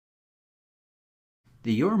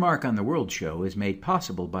The Your Mark on the World show is made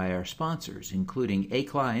possible by our sponsors, including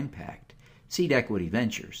ACLA Impact, Seed Equity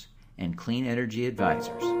Ventures, and Clean Energy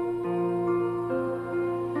Advisors.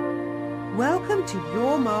 Welcome to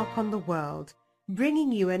Your Mark on the World,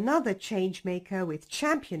 bringing you another changemaker with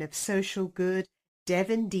champion of social good,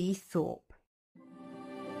 Devin D. Thorpe.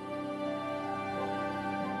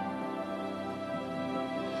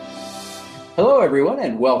 Hello, everyone,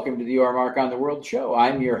 and welcome to the Your Mark on the World show.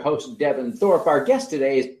 I'm your host, Devin Thorpe. Our guest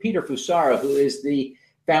today is Peter Fusaro, who is the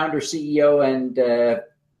founder, CEO, and the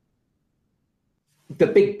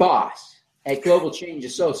big boss at Global Change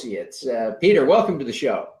Associates. Peter, welcome to the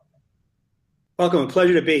show. Welcome. A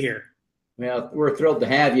pleasure to be here. Well, we're thrilled to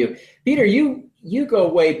have you. Peter, you go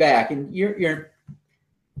way back, and you're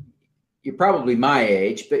probably my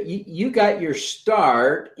age, but you got your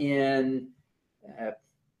start in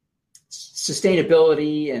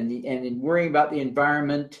sustainability and in worrying about the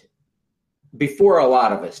environment before a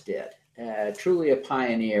lot of us did. Truly a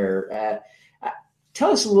pioneer.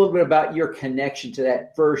 Tell us a little bit about your connection to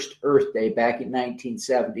that first Earth Day back in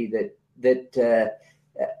 1970 that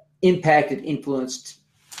impacted, influenced,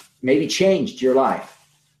 maybe changed your life.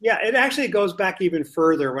 Yeah, it actually goes back even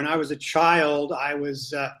further. When I was a child, I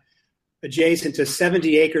was adjacent to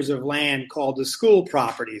 70 acres of land called the school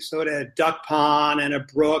property. So it had a duck pond and a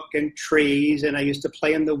brook and trees, and I used to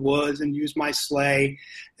play in the woods and use my sleigh.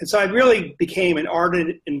 And so I really became an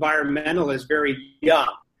ardent environmentalist very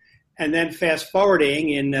young. And then fast forwarding,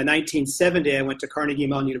 in 1970, I went to Carnegie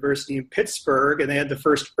Mellon University in Pittsburgh, and they had the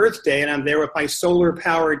first Earth Day, and I'm there with my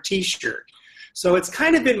solar-powered T-shirt. So it's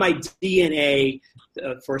kind of in my DNA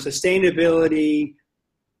for sustainability,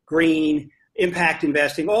 green, impact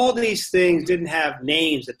investing. All these things didn't have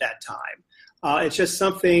names at that time. It's just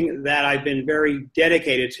something that I've been very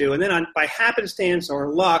dedicated to. And then by happenstance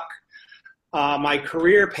or luck, my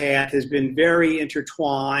career path has been very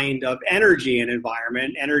intertwined of energy and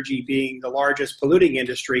environment, energy being the largest polluting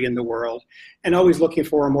industry in the world, and always looking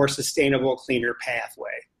for a more sustainable, cleaner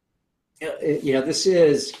pathway. You know, this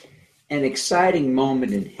is an exciting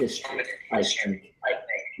moment in history, I think,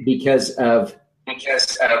 because of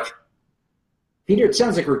Peter, it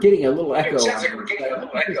sounds like we're getting a little echo.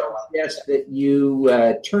 Yes, that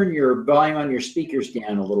you turn your volume on your speakers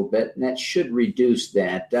down a little bit, and that should reduce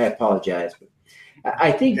that. I apologize.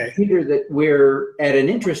 I think, okay, Peter, that we're at an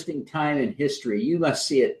interesting time in history. You must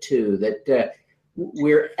see it too, that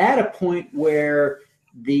we're at a point where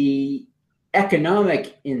the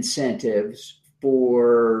economic incentives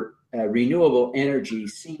for renewable energy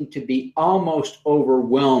seem to be almost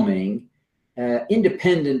overwhelming,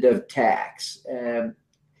 independent of tax.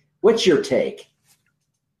 What's your take?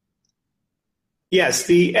 Yes,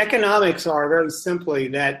 the economics are very simply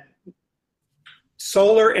that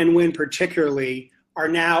solar and wind particularly are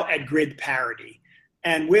now at grid parity.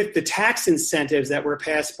 And with the tax incentives that were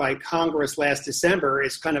passed by Congress last December,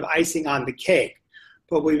 it's kind of icing on the cake.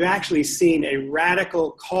 But we've actually seen a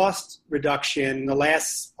radical cost reduction in the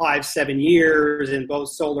last 5-7 years in both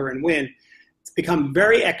solar and wind. It's become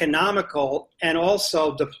very economical, and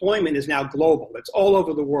also deployment is now global. It's all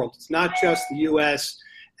over the world. It's not just the U.S.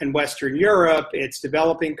 and Western Europe. It's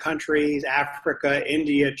developing countries, Africa,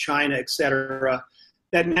 India, China, etc.,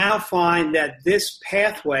 that now find that this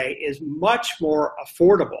pathway is much more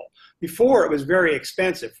affordable. Before, it was very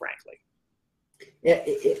expensive, frankly.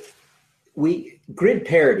 Grid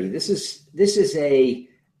parity. This is a.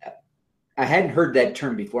 I hadn't heard that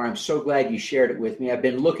term before. I'm so glad you shared it with me. I've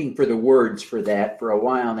been looking for the words for that for a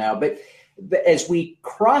while now. But as we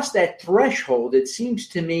cross that threshold, it seems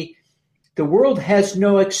to me the world has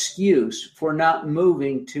no excuse for not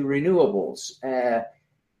moving to renewables.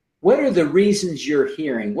 What are the reasons you're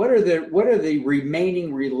hearing? What are the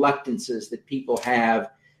remaining reluctances that people have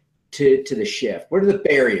to the shift? What are the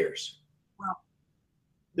barriers? Well,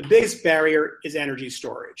 the biggest barrier is energy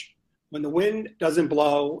storage. When the wind doesn't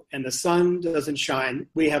blow and the sun doesn't shine,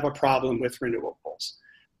 we have a problem with renewables.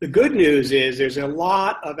 The good news is there's a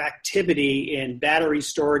lot of activity in battery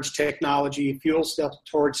storage technology, fuel cell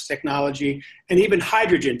storage technology, and even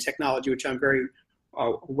hydrogen technology, which I'm very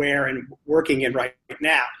aware and working in right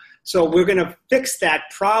now. So we're going to fix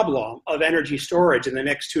that problem of energy storage in the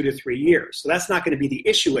next 2 to 3 years. So that's not going to be the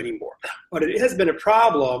issue anymore. But it has been a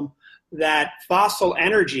problem that fossil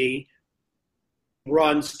energy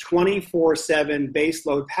runs 24/7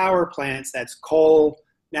 baseload power plants, that's coal,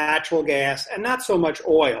 natural gas, and not so much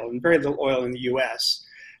oil, and very little oil in the U.S.,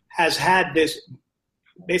 has had this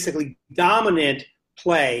basically dominant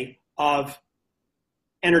play of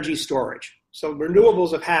energy storage. So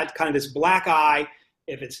renewables have had kind of this black eye.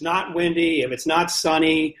 If it's not windy, if it's not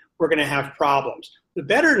sunny, we're going to have problems. The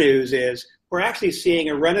better news is we're actually seeing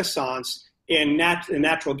a renaissance in the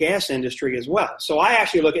natural gas industry as well. So I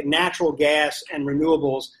actually look at natural gas and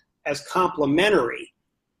renewables as complementary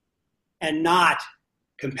and not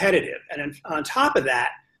competitive. And on top of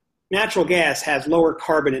that, natural gas has lower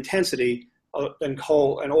carbon intensity than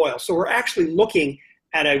coal and oil. So we're actually looking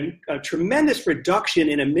at a tremendous reduction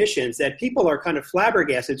in emissions that people are kind of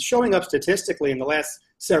flabbergasted. It's showing up statistically in the last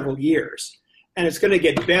several years. And it's going to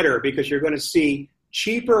get better because you're going to see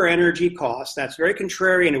cheaper energy costs. That's very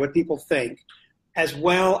contrarian to what people think, as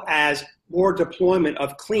well as more deployment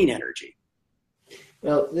of clean energy.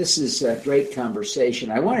 Well, this is a great conversation.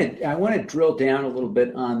 I want to drill down a little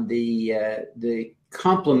bit on the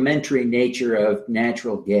complementary nature of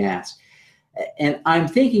natural gas. And I'm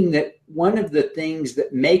thinking that one of the things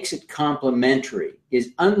that makes it complementary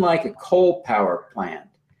is, unlike a coal power plant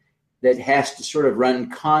that has to sort of run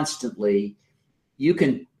constantly, you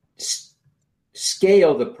can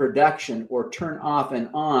scale the production or turn off and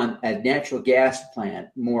on a natural gas plant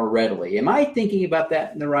more readily. Am I thinking about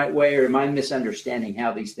that in the right way, or am I misunderstanding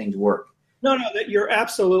how these things work? No, you're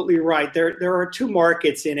absolutely right. There are two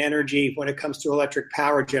markets in energy when it comes to electric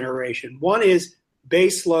power generation. One is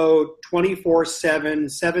baseload, 24/7,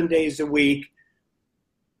 7 days a week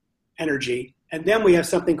energy. And then we have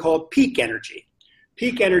something called peak energy.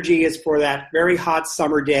 Peak energy is for that very hot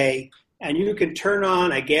summer day, and you can turn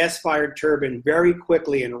on a gas-fired turbine very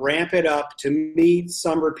quickly and ramp it up to meet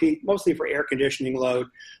summer peak, mostly for air conditioning load.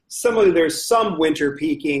 Similarly, there's some winter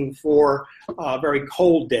peaking for very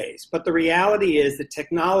cold days. But the reality is the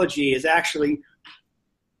technology is actually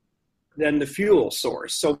than the fuel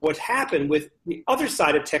source. So what happened with the other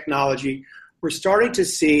side of technology, we're starting to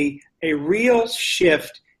see a real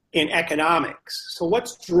shift in economics. So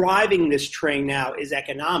what's driving this train now is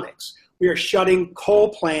economics. We are shutting coal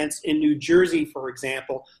plants in New Jersey, for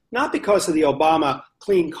example, not because of the Obama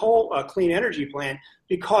clean energy plan,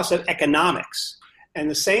 because of economics.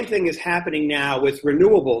 And the same thing is happening now with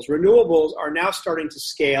renewables. Renewables are now starting to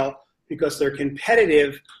scale because they're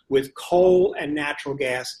competitive with coal and natural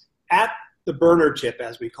gas at the burner tip,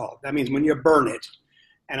 as we call it. That means when you burn it.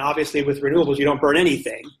 And obviously with renewables, you don't burn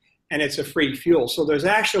anything, and it's a free fuel. So there's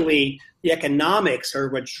actually the economics are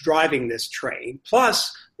what's driving this train,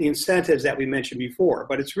 plus the incentives that we mentioned before.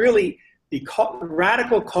 But it's really the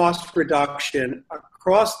radical cost reduction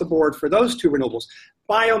across the board for those two renewables.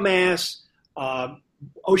 Biomass,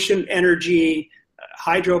 ocean energy,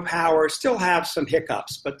 hydropower still have some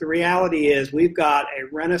hiccups, but the reality is we've got a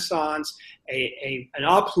renaissance, an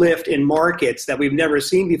uplift in markets that we've never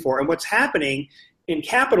seen before. And what's happening in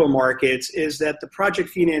capital markets is that the project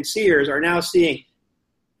financiers are now seeing,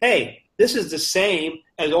 hey, this is the same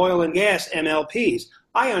as oil and gas MLPs.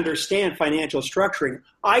 I understand financial structuring.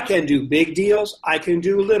 I can do big deals. I can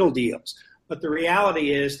do little deals. But the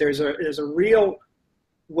reality is there's a real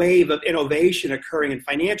wave of innovation occurring in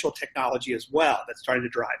financial technology as well that's starting to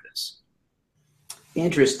drive this.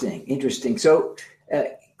 Interesting. So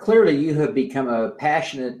clearly you have become a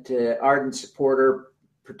passionate, ardent supporter,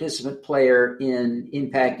 participant player in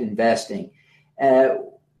impact investing.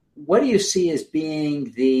 What do you see as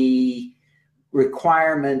being the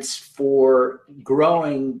requirements for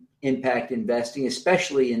growing impact investing,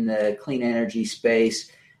 especially in the clean energy space,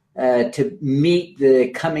 to meet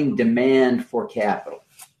the coming demand for capital?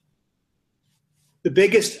 The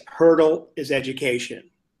biggest hurdle is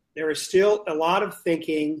education. There is still a lot of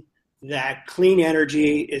thinking that clean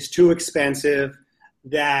energy is too expensive,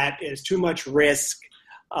 that is too much risk.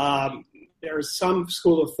 There is some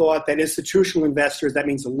school of thought that institutional investors, that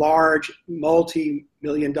means large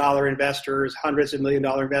multi-million-dollar investors, hundreds of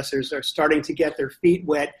million-dollar investors, are starting to get their feet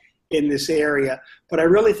wet in this area. But I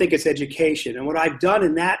really think it's education. And what I've done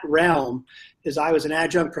in that realm is I was an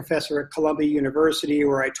adjunct professor at Columbia University,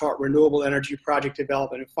 where I taught renewable energy project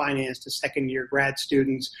development and finance to second-year grad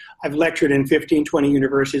students. I've lectured in 15, 20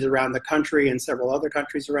 universities around the country and several other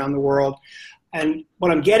countries around the world. And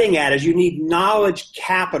what I'm getting at is you need knowledge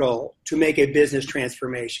capital to make a business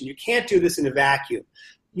transformation. You can't do this in a vacuum.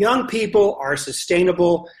 Young people are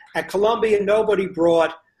sustainable. At Columbia, nobody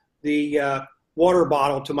brought the water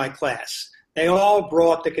bottle to my class. They all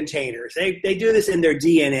brought the containers. They do this in their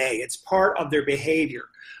DNA. It's part of their behavior.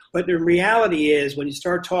 But the reality is when you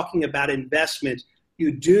start talking about investment,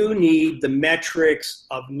 you do need the metrics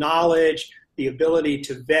of knowledge, the ability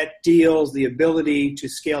to vet deals, the ability to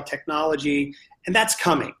scale technology, and that's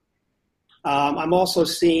coming. I'm also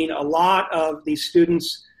seeing a lot of these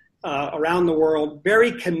students around the world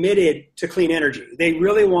very committed to clean energy. They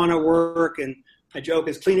really want to work, and my joke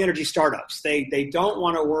is clean energy startups. They don't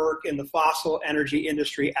want to work in the fossil energy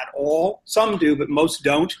industry at all. Some do, but most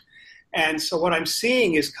don't. And so what I'm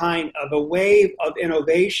seeing is kind of a wave of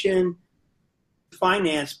innovation,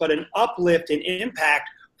 finance, but an uplift in impact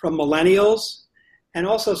from millennials and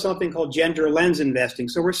also something called gender lens investing.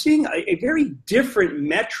 So we're seeing a very different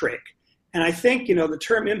metric. And I think, the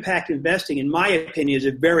term impact investing, in my opinion, is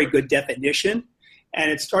a very good definition. And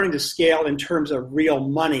it's starting to scale in terms of real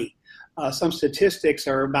money. Some statistics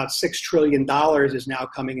are about $6 trillion is now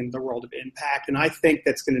coming into the world of impact. And I think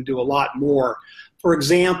that's going to do a lot more. For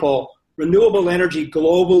example, renewable energy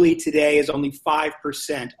globally today is only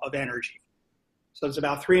 5% of energy. So it's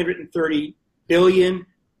about $330 billion,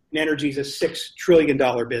 and energy is a $6 trillion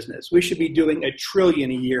business. We should be doing $1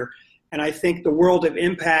 trillion a year. And I think the world of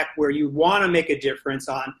impact, where you want to make a difference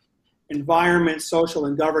on environment, social,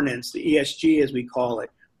 and governance, the ESG as we call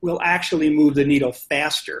it, will actually move the needle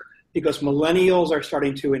faster because millennials are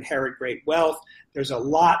starting to inherit great wealth. There's a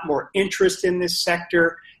lot more interest in this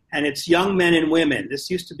sector, and it's young men and women. This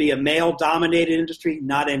used to be a male-dominated industry,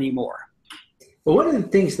 not anymore. Well, one of the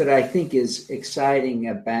things that I think is exciting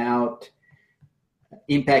about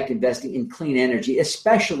impact investing in clean energy,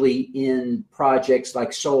 especially in projects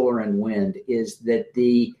like solar and wind, is that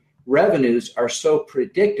the revenues are so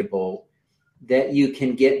predictable that you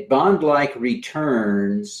can get bond-like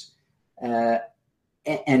returns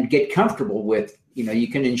and get comfortable with, you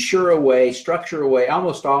can structure away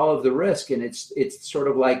almost all of the risk, and it's sort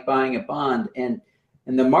of like buying a bond, and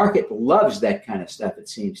the market loves that kind of stuff, it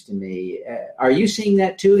seems to me. Are you seeing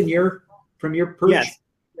that too from your perch?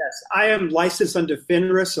 Yes, I am licensed under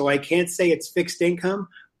FINRA, so I can't say it's fixed income,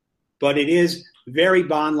 but it is very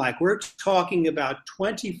bond-like. We're talking about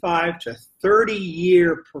 25 to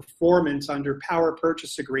 30-year performance under power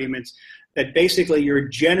purchase agreements that basically you're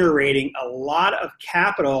generating a lot of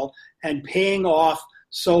capital and paying off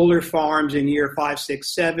solar farms in year 5,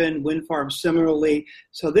 6, 7, wind farms similarly.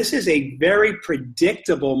 So this is a very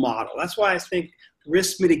predictable model. That's why I think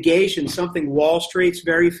risk mitigation, something Wall Street's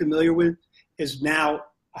very familiar with,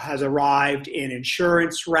 has arrived in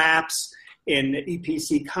insurance wraps, in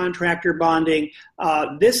EPC contractor bonding.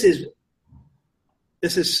 This is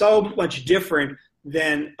so much different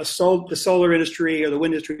than the solar industry or the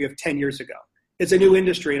wind industry of 10 years ago. It's a new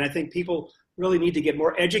industry, and I think people really need to get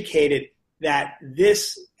more educated that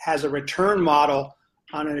this has a return model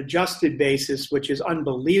on an adjusted basis, which is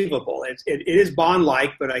unbelievable. It is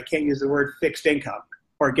bond-like, but I can't use the word fixed income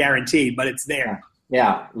or guaranteed, but it's there.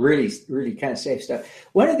 Yeah, really, really kind of safe stuff.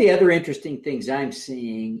 One of the other interesting things I'm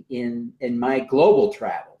seeing in my global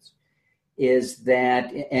travels is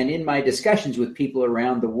that, and in my discussions with people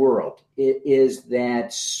around the world, is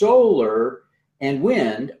that solar and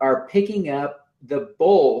wind are picking up the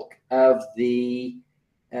bulk of the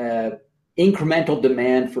incremental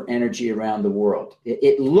demand for energy around the world.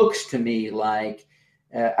 It looks to me like,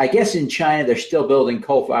 I guess in China, they're still building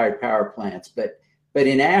coal-fired power plants, but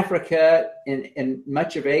in Africa and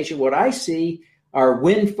much of Asia, what I see are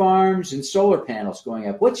wind farms and solar panels going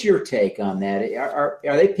up. What's your take on that? Are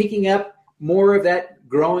they picking up more of that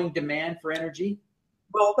growing demand for energy?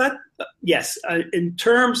 Well, yes. In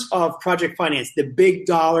terms of project finance, the big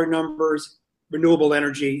dollar numbers, renewable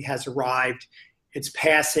energy has arrived. It's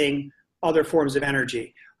passing other forms of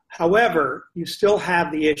energy. However, you still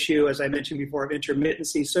have the issue, as I mentioned before, of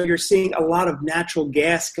intermittency. So you're seeing a lot of natural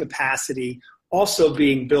gas capacity also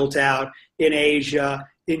being built out in Asia,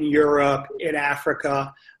 in Europe, in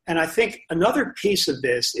Africa. And I think another piece of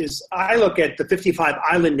this is I look at the 55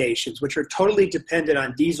 island nations, which are totally dependent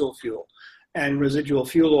on diesel fuel and residual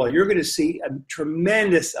fuel oil. You're going to see a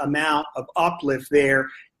tremendous amount of uplift there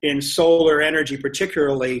in solar energy,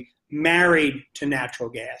 particularly married to natural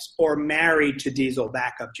gas or married to diesel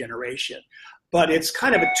backup generation. But it's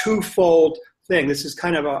kind of a twofold thing. This is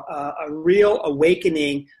kind of a real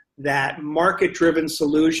awakening that market-driven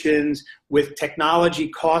solutions with technology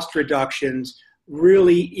cost reductions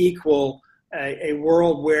really equal a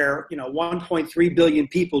world where 1.3 billion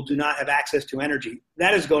people do not have access to energy.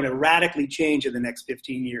 That is going to radically change in the next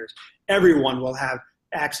 15 years. Everyone will have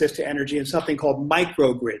access to energy in something called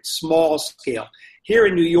microgrid, small scale. Here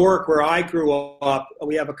in New York, where I grew up,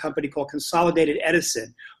 we have a company called Consolidated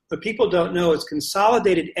Edison. What people don't know is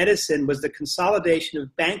Consolidated Edison was the consolidation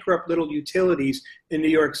of bankrupt little utilities in New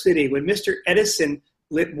York City. When Mr. Edison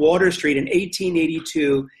lit Water Street in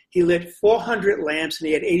 1882, he lit 400 lamps and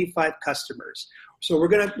he had 85 customers. So we're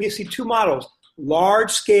going to see two models,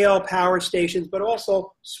 large-scale power stations, but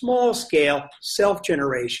also small-scale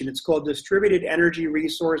self-generation. It's called distributed energy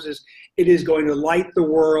resources. It is going to light the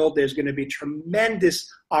world. There's going to be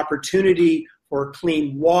tremendous opportunity for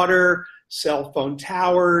clean water, cell phone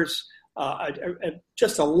towers,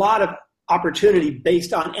 just a lot of opportunity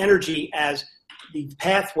based on energy as the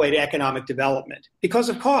pathway to economic development because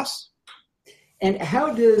of costs. And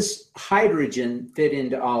how does hydrogen fit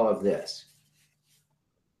into all of this?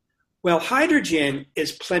 Well, hydrogen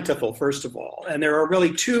is plentiful, first of all, and there are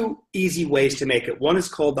really two easy ways to make it. One is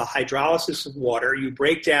called the hydrolysis of water. You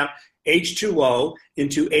break down H2O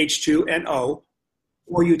into H2 and O,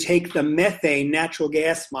 or you take the methane natural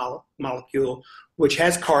gas molecule, which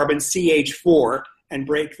has carbon, CH4, and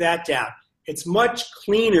break that down. It's much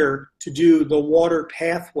cleaner to do the water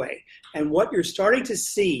pathway. And what you're starting to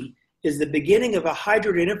see is the beginning of a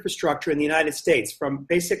hydrogen infrastructure in the United States. From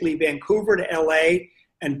basically Vancouver to LA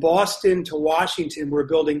and Boston to Washington, we're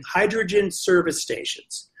building hydrogen service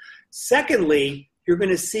stations. Secondly, you're going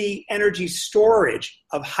to see energy storage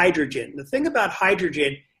of hydrogen. The thing about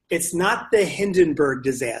hydrogen, it's not the Hindenburg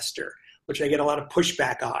disaster, which I get a lot of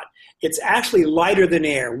pushback on. It's actually lighter than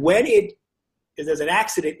air. When there's an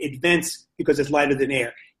accident, it vents because it's lighter than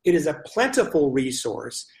air. It is a plentiful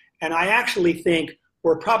resource, and I actually think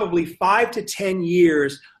we're probably 5 to 10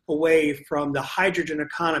 years away from the hydrogen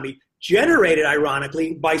economy, generated,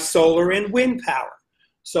 ironically, by solar and wind power.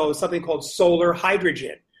 So something called solar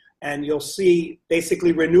hydrogen. And you'll see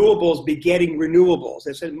basically renewables begetting renewables.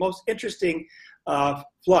 It's the most interesting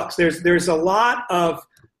flux. There's a lot of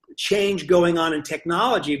change going on in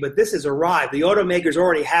technology, but this has arrived. The automakers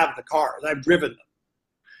already have the cars. I've driven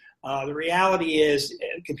them. The reality is,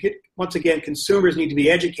 once again, consumers need to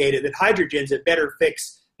be educated that hydrogen's a better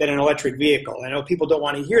fix than an electric vehicle. I know people don't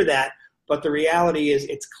want to hear that, but the reality is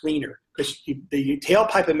it's cleaner because the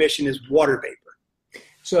tailpipe emission is water vapor.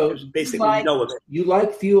 So there's basically no of it. You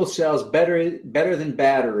like fuel cells better than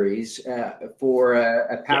batteries for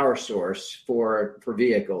a power source for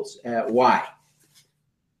vehicles. Why?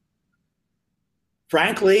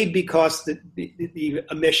 Frankly, because the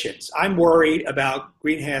emissions. I'm worried about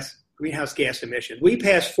greenhouse gas emissions. We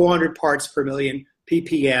passed 400 parts per million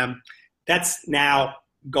ppm. That's now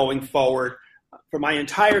going forward. For my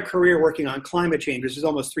entire career working on climate change, which is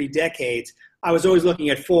almost 3 decades, I was always looking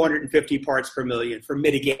at 450 parts per million for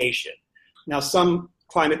mitigation. Now,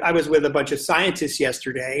 I was with a bunch of scientists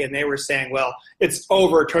yesterday, and they were saying, well, it's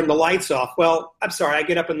over, turn the lights off. Well, I'm sorry, I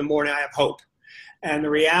get up in the morning, I have hope. And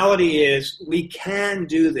the reality is we can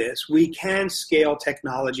do this. We can scale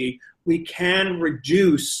technology. We can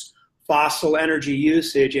reduce fossil energy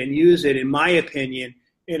usage and use it, in my opinion,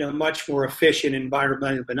 in a much more efficient,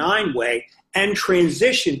 environmentally benign way and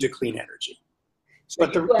transition to clean energy.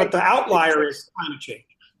 But the outlier is climate change.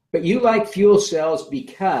 But you like fuel cells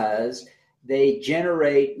because they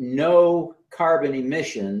generate no carbon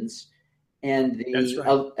emissions, and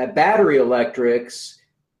the battery electrics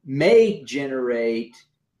may generate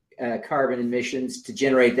carbon emissions to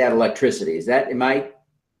generate that electricity. Is that,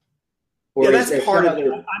 that's part of it.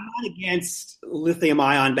 I'm not against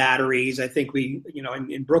lithium-ion batteries. I think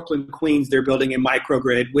in Brooklyn, Queens, they're building a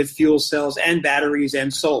microgrid with fuel cells and batteries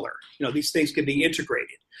and solar. These things can be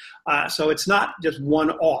integrated. So it's not just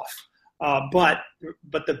one-off. But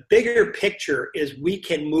the bigger picture is we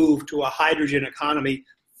can move to a hydrogen economy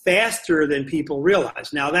faster than people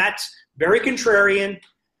realize. Now, that's very contrarian.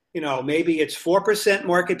 Maybe it's 4%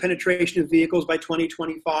 market penetration of vehicles by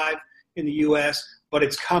 2025 in the U.S., but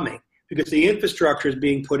it's coming because the infrastructure is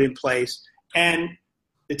being put in place and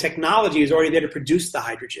the technology is already there to produce the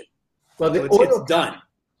hydrogen. Well, it's done.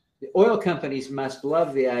 The oil companies must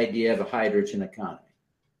love the idea of a hydrogen economy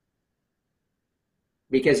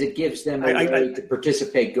because it gives them a way to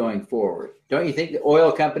participate going forward. Don't you think the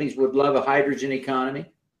oil companies would love a hydrogen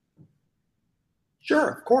economy? Sure,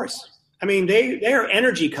 of course. I mean, they are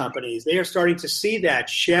energy companies. They are starting to see that.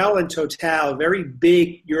 Shell and Total, very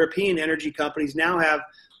big European energy companies, now have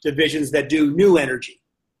divisions that do new energy.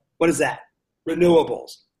 What is that?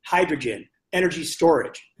 Renewables, hydrogen, energy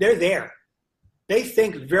storage. They're there. They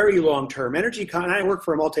think very long-term. I work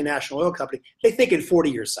for a multinational oil company. They think in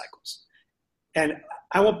 40-year cycles. And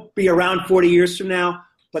I won't be around 40 years from now,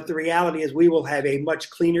 but the reality is we will have a much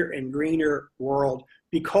cleaner and greener world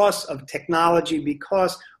because of technology,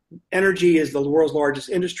 because energy is the world's largest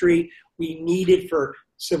industry. We need it for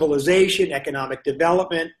civilization, economic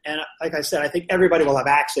development. And like I said, I think everybody will have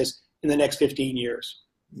access in the next 15 years.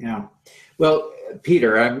 Yeah. Well,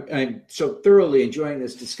 Peter, I'm so thoroughly enjoying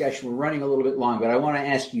this discussion. We're running a little bit long, but I want to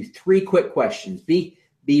ask you 3 quick questions. Be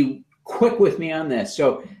quick with me on this.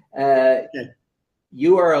 So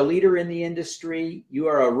you are a leader in the industry. You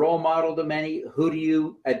are a role model to many. Who do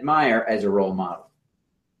you admire as a role model?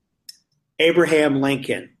 Abraham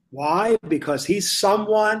Lincoln. Why? Because he's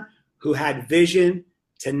someone who had vision,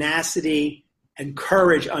 tenacity, and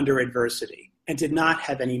courage under adversity and did not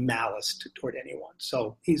have any malice toward anyone.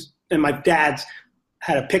 So and my dad's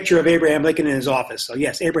had a picture of Abraham Lincoln in his office. So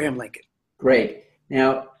yes, Abraham Lincoln. Great.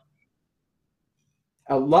 Now,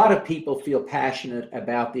 a lot of people feel passionate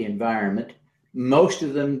about the environment. Most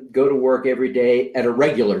of them go to work every day at a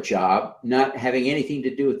regular job, not having anything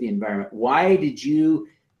to do with the environment. Why did you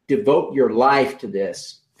devote your life to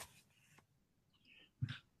this?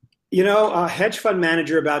 You know, a hedge fund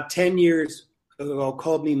manager about 10 years ago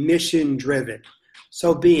called me mission driven.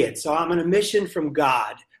 So be it. So I'm on a mission from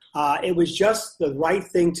God. It was just the right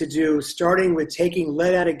thing to do, starting with taking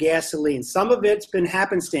lead out of gasoline. Some of it's been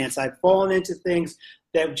happenstance. I've fallen into things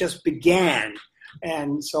that just began.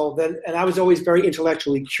 And I was always very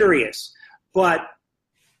intellectually curious. But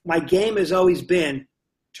my game has always been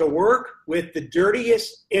to work with the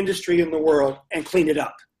dirtiest industry in the world and clean it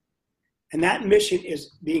up. And that mission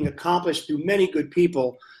is being accomplished through many good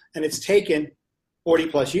people, and it's taken 40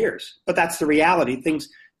 plus years. But that's the reality.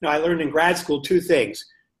 I learned in grad school 2 things: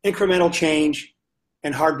 incremental change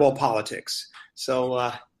and hardball politics.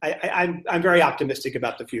 So I'm very optimistic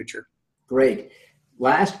about the future. Great.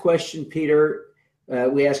 Last question, Peter.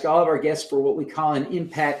 We ask all of our guests for what we call an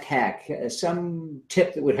impact hack, some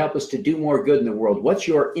tip that would help us to do more good in the world. What's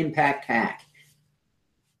your impact hack?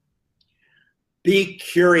 Be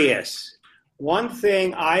curious. One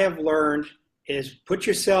thing I have learned is put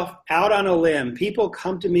yourself out on a limb. People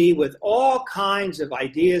come to me with all kinds of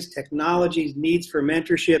ideas, technologies, needs for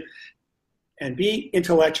mentorship, and be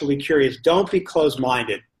intellectually curious. Don't be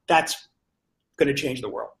closed-minded. That's going to change the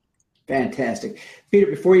world. Fantastic. Peter,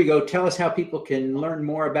 before you go, tell us how people can learn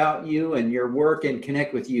more about you and your work and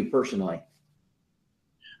connect with you personally.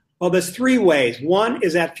 Well, there's 3 ways. One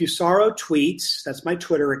is at Fusaro Tweets. That's my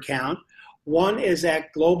Twitter account. One is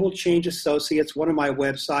at Global Change Associates, one of my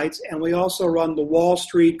websites. And we also run the Wall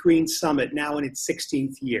Street Green Summit, now in its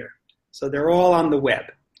 16th year. So they're all on the web.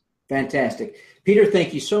 Fantastic. Peter,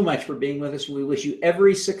 thank you so much for being with us. We wish you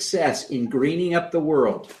every success in greening up the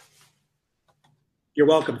world. You're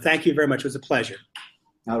welcome. Thank you very much. It was a pleasure.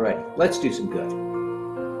 All right. Let's do some good.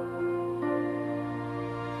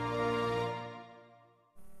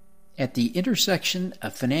 At the intersection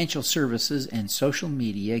of financial services and social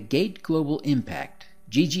media, Gate Global Impact,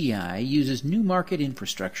 GGI, uses new market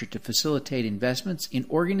infrastructure to facilitate investments in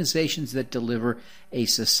organizations that deliver a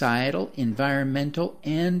societal, environmental,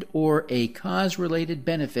 and/or a cause-related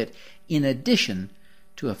benefit in addition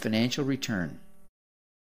to a financial return.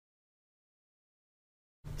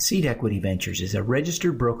 Seed Equity Ventures is a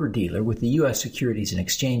registered broker-dealer with the U.S. Securities and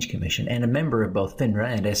Exchange Commission and a member of both FINRA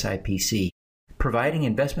and SIPC, providing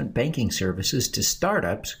investment banking services to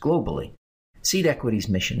startups globally. Seed Equity's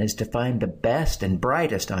mission is to find the best and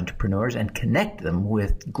brightest entrepreneurs and connect them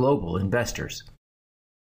with global investors.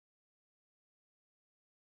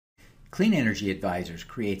 Clean Energy Advisors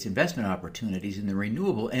creates investment opportunities in the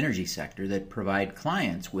renewable energy sector that provide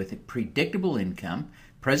clients with predictable income,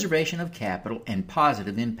 preservation of capital, and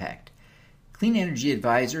positive impact. Clean Energy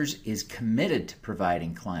Advisors is committed to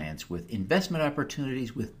providing clients with investment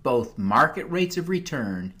opportunities with both market rates of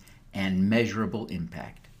return and measurable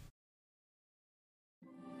impact.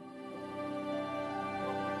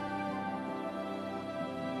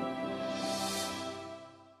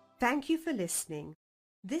 Thank you for listening.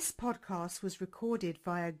 This podcast was recorded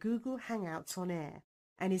via Google Hangouts on Air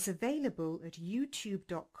and is available at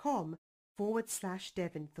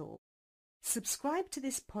youtube.com/Devinthorpe. Subscribe to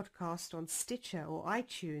this podcast on Stitcher or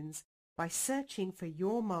iTunes by searching for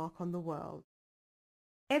Your Mark on the World.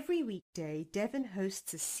 Every weekday, Devin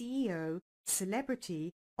hosts a CEO,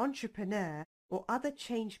 celebrity, entrepreneur, or other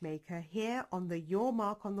changemaker here on the Your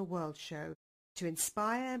Mark on the World show to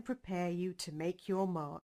inspire and prepare you to make your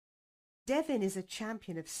mark. Devin is a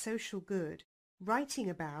champion of social good, writing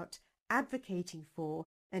about, advocating for,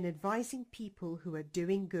 and advising people who are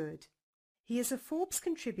doing good. He is a Forbes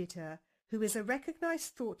contributor who is a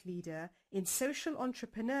recognized thought leader in social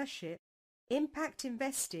entrepreneurship, impact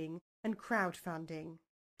investing, and crowdfunding.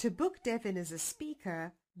 To book Devin as a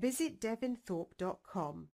speaker, visit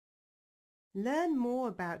devinthorpe.com. Learn more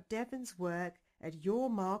about Devin's work at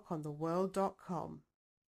yourmarkontheworld.com.